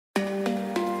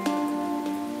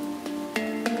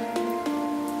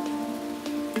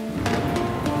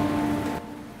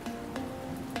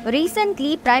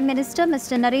Recently, Prime Minister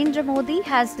Mr. Narendra Modi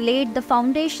has laid the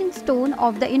foundation stone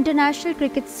of the International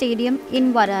Cricket Stadium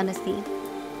in Varanasi.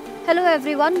 Hello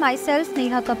everyone, myself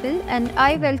Sneha Kapil and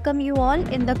I welcome you all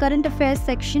in the current affairs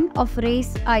section of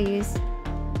RACE IAS.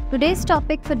 Today's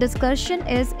topic for discussion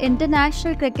is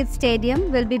International Cricket Stadium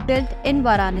will be built in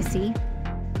Varanasi.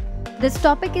 This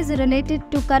topic is related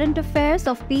to current affairs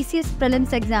of PCS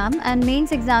Prelims Exam and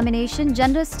Mains Examination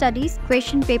General Studies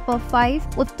Question Paper 5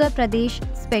 Uttar Pradesh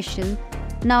Special.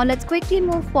 Now let's quickly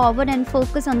move forward and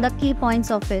focus on the key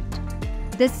points of it.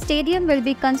 This stadium will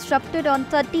be constructed on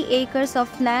 30 acres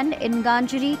of land in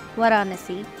Ganjari,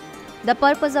 Varanasi. The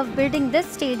purpose of building this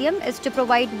stadium is to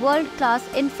provide world-class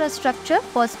infrastructure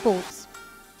for sports.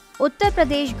 Uttar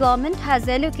Pradesh government has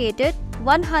allocated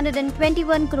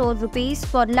 121 crore rupees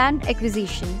for land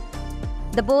acquisition.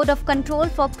 The Board of Control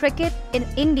for Cricket in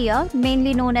India,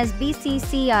 mainly known as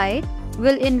BCCI,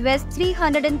 will invest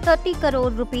 330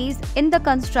 crore rupees in the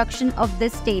construction of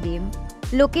this stadium.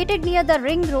 Located near the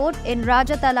Ring Road in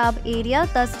Raja Talab area,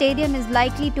 the stadium is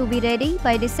likely to be ready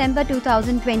by December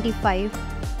 2025.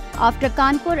 After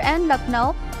Kanpur and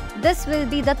Lucknow, this will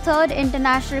be the third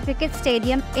international cricket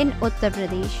stadium in Uttar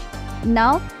Pradesh.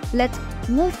 Now, let's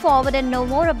move forward and know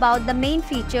more about the main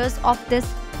features of this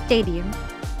stadium.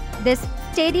 This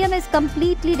stadium is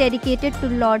completely dedicated to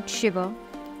Lord Shiva.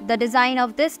 The design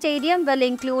of this stadium will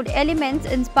include elements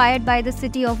inspired by the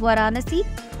city of Varanasi,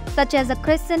 such as a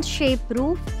crescent-shaped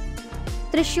roof.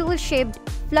 Trishul-shaped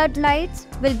floodlights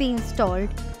will be installed.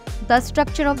 The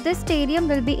structure of this stadium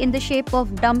will be in the shape of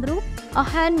Damru, a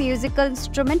hand musical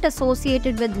instrument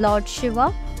associated with Lord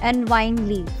Shiva, and vine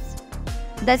leaves.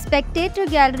 The spectator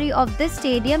gallery of this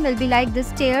stadium will be like the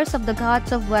stairs of the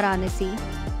Ghats of Varanasi.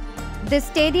 This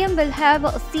stadium will have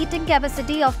a seating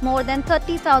capacity of more than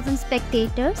 30,000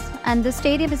 spectators, and the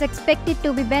stadium is expected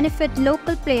to benefit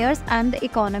local players and the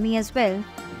economy as well.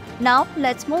 Now,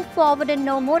 let's move forward and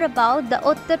know more about the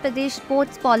Uttar Pradesh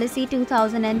Sports Policy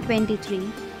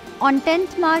 2023. On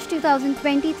 10th March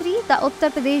 2023, the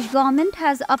Uttar Pradesh government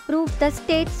has approved the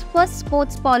state's first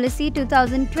Sports Policy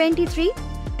 2023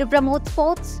 to promote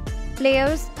sports,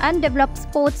 players and develop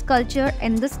sports culture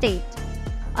in the state.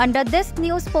 Under this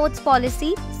new sports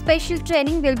policy, special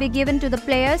training will be given to the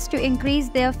players to increase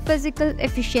their physical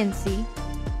efficiency.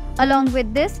 Along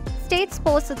with this, State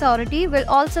Sports Authority will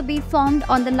also be formed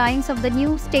on the lines of the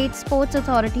new State Sports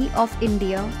Authority of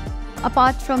India.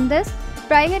 Apart from this,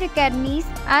 primary academies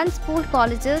and school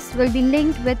colleges will be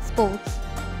linked with sports.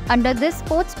 Under this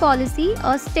sports policy,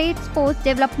 a State Sports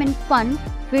Development Fund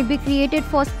will be created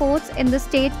for sports in the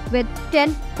state with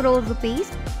 10 crore rupees,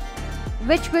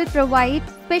 which will provide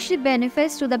special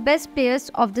benefits to the best players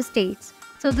of the states.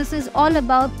 So this is all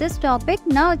about this topic.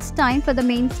 Now it's time for the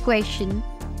main question.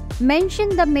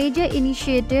 Mention the major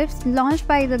initiatives launched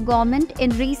by the government in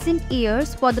recent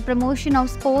years for the promotion of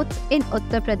sports in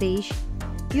Uttar Pradesh.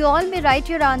 You all may write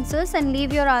your answers and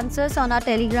leave your answers on our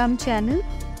Telegram channel.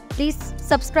 Please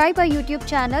subscribe our YouTube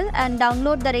channel and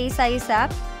download the RACE IAS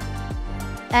app.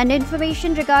 And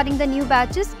information regarding the new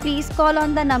batches, please call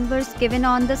on the numbers given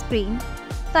on the screen.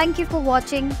 Thank you for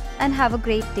watching and have a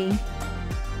great day.